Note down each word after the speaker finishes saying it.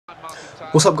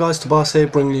What's up guys, Tobias here,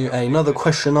 bringing you another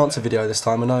question and answer video this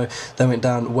time. I know they went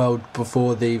down well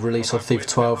before the release of FIFA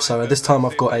 12, so this time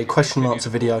I've got a question and answer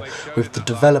video with the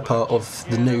developer of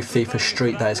the new FIFA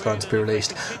Street that is going to be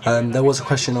released. There was a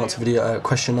question and answer video,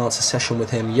 question and answer session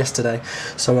with him yesterday,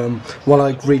 so while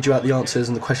I read you out the answers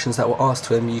and the questions that were asked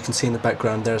to him, you can see in the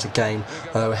background there's a game,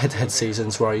 head-to-head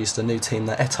seasons, where I used a new team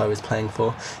that Eto is playing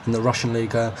for in the Russian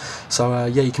League. Yeah,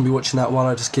 you can be watching that while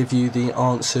I just give you the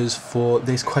answers for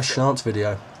this question and answer video.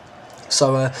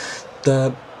 So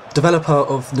the developer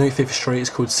of new FIFA Street is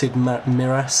called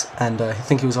Misra, and I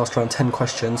think he was asked around 10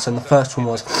 questions, and the first one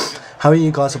was, how are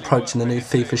you guys approaching the new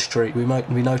FIFA Street?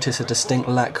 We notice a distinct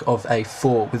lack of a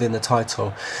 4 within the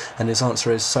title, and his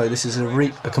answer is, so this is a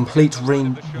complete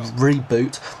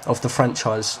reboot of the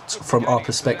franchise from our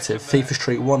perspective. FIFA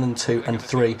Street 1 and 2 and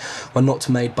 3 were not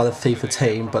made by the FIFA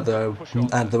team, but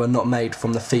they were not made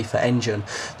from the FIFA engine.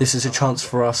 This is a chance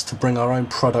for us to bring our own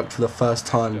product for the first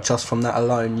time. Just from that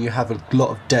alone, you have a lot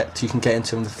of depth you can get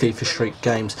into in the FIFA Street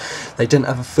games. They didn't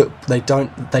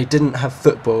have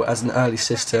football as an early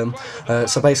system.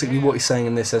 So basically what he's saying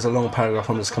in this, there's a long paragraph,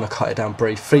 I'm just going to cut it down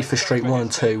brief. FIFA Street 1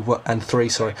 and 2 and 3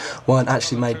 weren't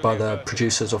actually made by the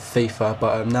producers of FIFA,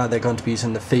 but now they're going to be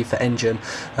using the FIFA engine.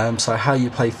 So how you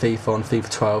play FIFA on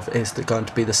FIFA 12 is going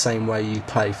to be the same way you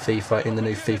play FIFA in the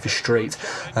new FIFA Street,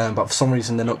 but for some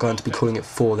reason they're not going to be calling it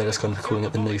 4, they're just going to be calling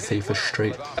it the new FIFA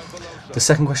Street. The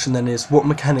second question then is, what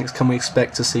mechanics can we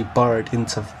expect to see borrowed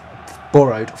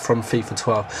from FIFA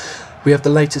 12? We have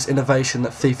the latest innovation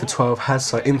that FIFA 12 has,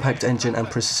 so impact engine and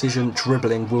precision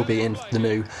dribbling will be in the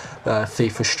new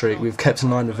FIFA Street. We've kept in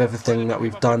line with everything that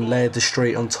we've done, layered the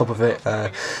street on top of it.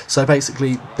 So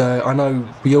basically, I know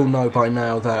we all know by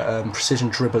now that precision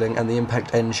dribbling and the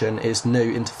impact engine is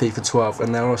new into FIFA 12,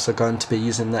 and they're also going to be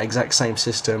using that exact same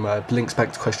system. Links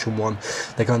back to question 1.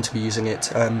 They're going to be using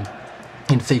it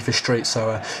in FIFA Street,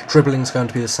 so dribbling is going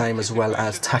to be the same as well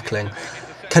as tackling.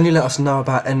 Can you let us know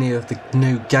about any of the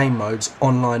new game modes,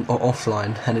 online or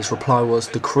offline? And his reply was,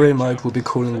 the career mode will be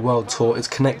calling World Tour. It's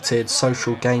connected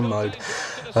social game mode.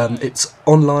 It's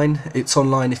online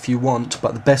if you want,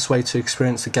 but the best way to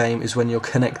experience the game is when you're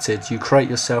connected. You create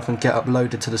yourself and get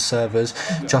uploaded to the servers,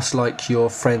 just like your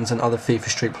friends and other FIFA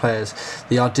Street players.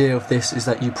 The idea of this is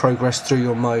that you progress through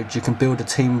your mode. You can build a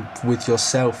team with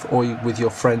yourself or with your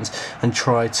friends and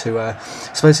try to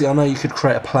so basically, I know you could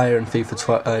create a player in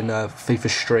FIFA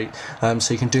Street,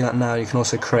 so you can do that now. You can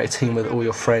also create a team with all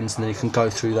your friends, and then you can go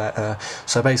through that.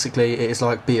 So basically it is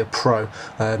like be a pro.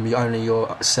 You only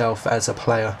yourself as a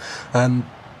player.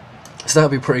 So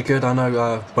that would be pretty good. I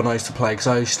know when I used to play, because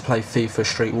I used to play FIFA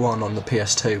Street 1 on the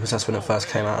PS2, because that's when it first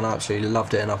came out, and I absolutely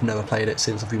loved it, and I've never played it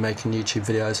since. I've been making YouTube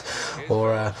videos,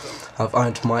 or I've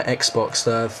owned my Xbox.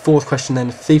 The fourth question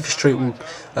then,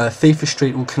 FIFA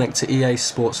Street will connect to EA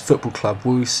Sports Football Club.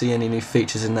 Will we see any new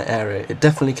features in that area? It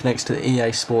definitely connects to the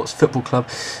EA Sports Football Club,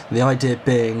 the idea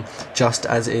being just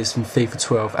as it is in FIFA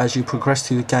 12. As you progress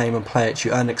through the game and play it,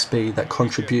 you earn XP that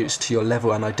contributes to your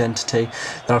level and identity.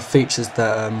 There are features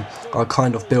that are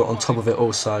kind of built on top of it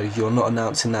also. You're not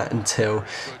announcing that until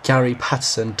Gary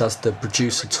Patterson does the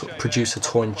producer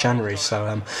tour in January,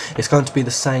 so it's going to be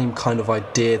the same kind of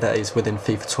idea that is within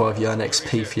FIFA 12. You earn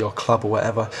XP for your club or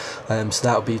whatever, so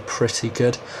that'll be pretty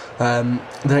good. The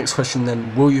next question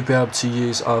then, will you be able to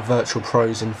use our virtual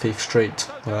pros in FIFA Street?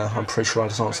 I'm pretty sure I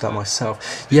just answered that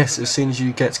myself. Yes, as soon as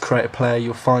you get to create a player,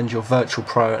 you'll find your virtual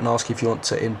pro and ask if you want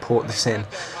to import this in.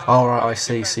 Alright, I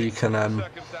see, so you can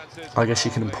I guess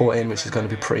you can import in, which is going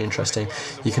to be pretty interesting.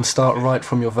 You can start right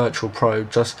from your virtual pro,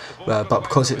 but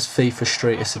because it's FIFA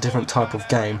Street, it's a different type of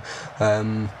game.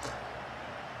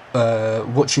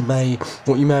 What you may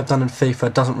have done in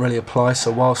FIFA doesn't really apply.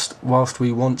 So whilst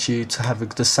we want you to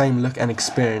have the same look and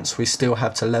experience, we still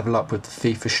have to level up with the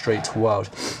FIFA Street world.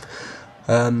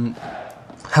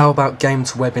 How about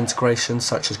game-to-web integration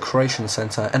such as Creation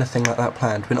Center? Anything like that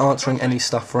planned? Been answering any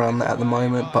stuff around that at the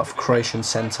moment, but for Creation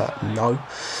Center, no.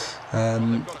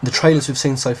 The trailers we've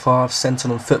seen so far have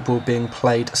centered on football being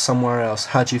played somewhere else.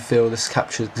 How do you feel this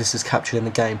is captured in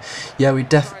the game? Yeah, we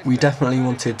definitely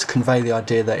wanted to convey the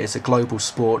idea that it's a global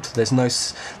sport. There's no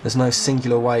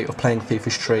singular way of playing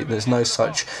FIFA Street. There's no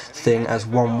such thing as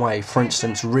one way. For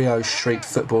instance, Rio street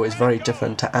football is very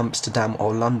different to Amsterdam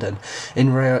or London.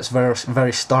 In Rio, it's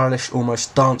very stylish,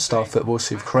 almost dance style football.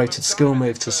 So we've created skill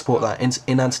moves to support that.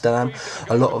 In Amsterdam,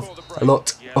 a lot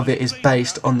of it is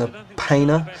based on the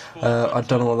painter. I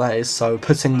don't know what that is. So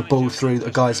putting the ball through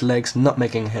a guy's legs,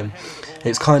 nutmegging him.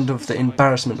 It's kind of the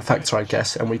embarrassment factor, I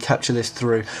guess, and we capture this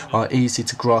through our easy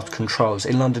to grasp controls.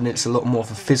 In London it's a lot more of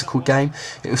a physical game.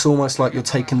 It's almost like you're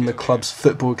taking the club's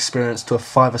football experience to a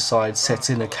five-a-side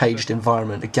set in a caged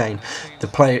environment. Again, the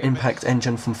player impact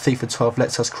engine from FIFA 12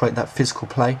 lets us create that physical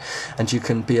play, and you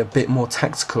can be a bit more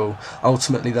tactical.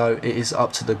 Ultimately though, it is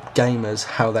up to the gamers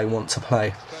how they want to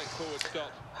play.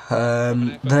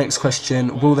 The next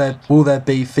question, will there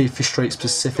be FIFA Street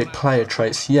specific player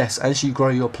traits? Yes, as you grow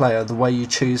your player, the way you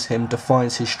choose him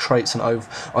defines his traits and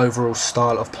overall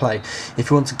style of play. If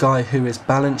you want a guy who is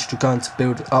balanced, you're going to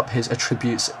build up his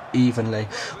attributes evenly.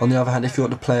 On the other hand, if you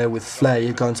want a player with flair,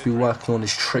 you're going to be working on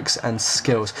his tricks and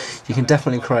skills. You can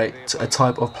definitely create a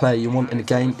type of player you want in a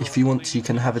game. If you want, you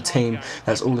can have a team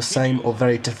that's all the same or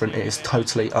very different. It is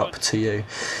totally up to you.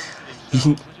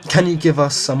 Can you give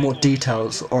us some more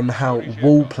details on how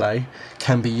wall play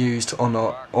can be used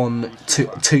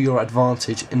to your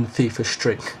advantage in FIFA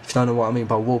Street? If you don't know what I mean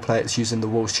by wall play, it's using the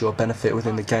walls to your benefit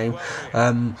within the game.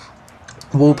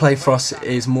 Wall play for us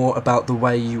is more about the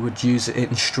way you would use it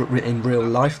in real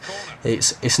life.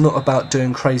 It's not about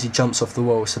doing crazy jumps off the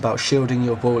wall. It's about shielding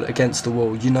your ball against the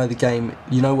wall. You know the game.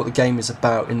 You know what the game is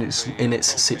about in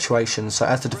its situation. So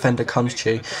as the defender comes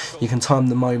to you, you can time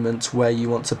the moment where you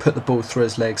want to put the ball through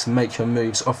his legs and make your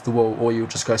moves off the wall, or you'll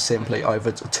just go simply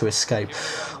over to escape.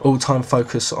 All time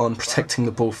focus on protecting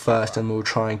the ball first, and we'll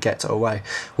try and get away.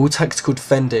 Will tactical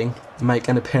defending make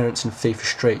an appearance in FIFA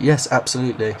Street? Yes,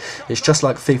 absolutely. It's just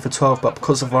like FIFA 12, but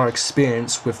because of our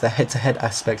experience with the head-to-head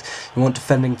aspect, you want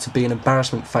defending to be an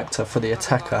embarrassment factor for the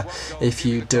attacker if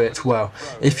you do it well.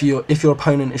 If your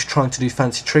opponent is trying to do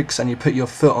fancy tricks and you put your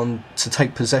foot on to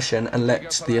take possession and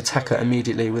let the attacker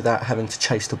immediately without having to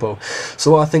chase the ball. So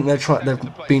what I think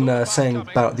they've been saying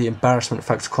about the embarrassment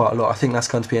factor quite a lot. I think that's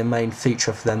going to be a main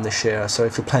feature for them this year. So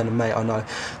if you're playing a mate, I know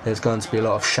there's going to be a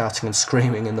lot of shouting and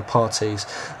screaming in the parties.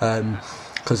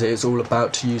 Because it is all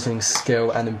about using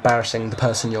skill and embarrassing the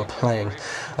person you're playing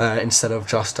instead of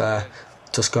just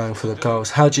going for the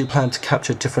goals. How do you plan to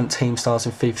capture different team styles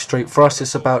in FIFA Street? For us,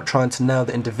 it's about trying to nail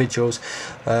the individuals.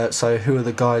 So who are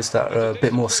the guys that are a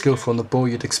bit more skillful on the ball?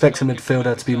 You'd expect a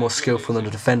midfielder to be more skillful than a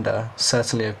defender,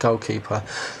 certainly a goalkeeper.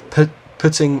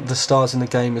 Putting the stars in the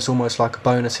game is almost like a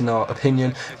bonus in our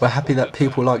opinion. We're happy that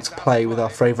people like to play with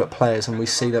our favourite players, and we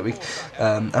see that we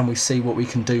see what we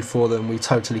can do for them. We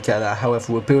totally get that.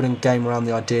 However, we're building a game around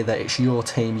the idea that it's your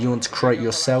team. You want to create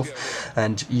yourself,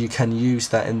 and you can use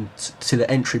that to the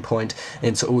entry point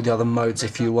into all the other modes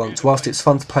if you want. Whilst it's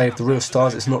fun to play with the real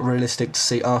stars, it's not realistic to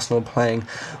see Arsenal playing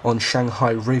on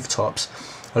Shanghai rooftops.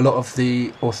 A lot of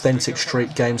the authentic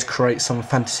street games create some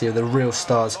fantasy of the real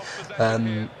stars.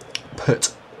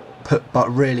 But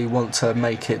really want to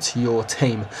make it your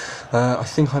team. I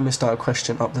think I missed out a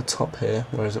question up the top here.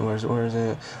 Where is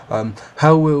it?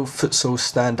 How will futsal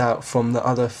stand out from the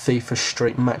other FIFA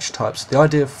Street match types? The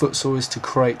idea of futsal is to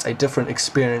create a different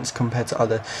experience compared to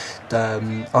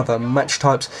other match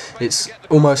types. It's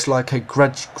almost like a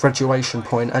graduation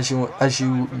point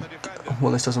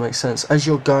well, this doesn't make sense. As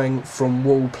you're going from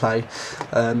wall play,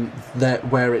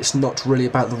 where it's not really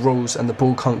about the rules and the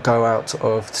ball can't go out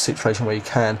of the situation where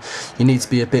you need to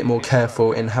be a bit more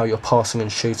careful in how you're passing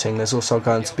and shooting. There's also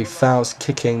going to be fouls,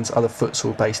 kickings, other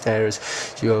futsal-based areas.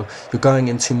 You're going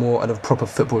into more of a proper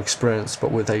football experience,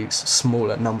 but with a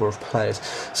smaller number of players.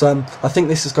 So I think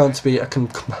this is going to be a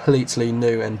completely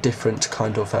new and different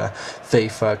kind of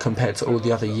FIFA compared to all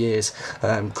the other years,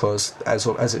 because as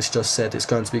it's just said, it's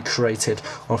going to be created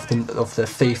of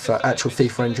the actual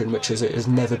FIFA engine, which it has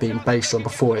never been based on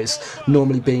before. It's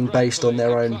normally being based on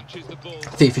their own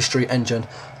FIFA Street engine.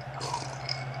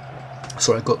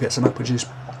 Sorry, I've got to get some apple juice.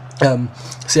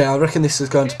 So yeah, I reckon this is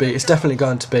going to be, it's definitely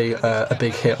going to be a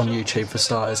big hit on YouTube for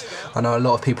starters. I know a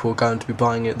lot of people are going to be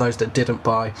buying it. Those that didn't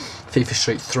buy FIFA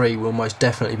Street 3 will most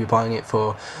definitely be buying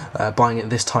it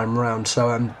this time round.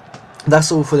 So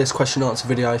that's all for this question and answer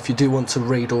video. If you do want to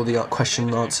read all the question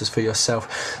and answers for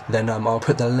yourself, then I'll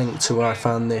put the link to where I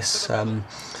found this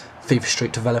FIFA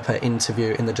Street developer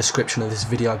interview in the description of this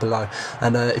video below.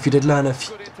 And if you did learn a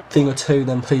thing or two,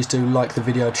 then please do like the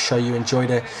video to show you enjoyed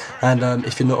it. And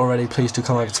if you're not already, please do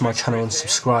come over to my channel and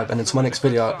subscribe. And until my next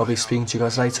video, I'll be speaking to you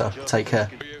guys later. Take care.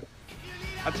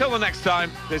 Until the next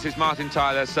time, this is Martin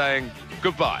Tyler saying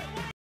goodbye.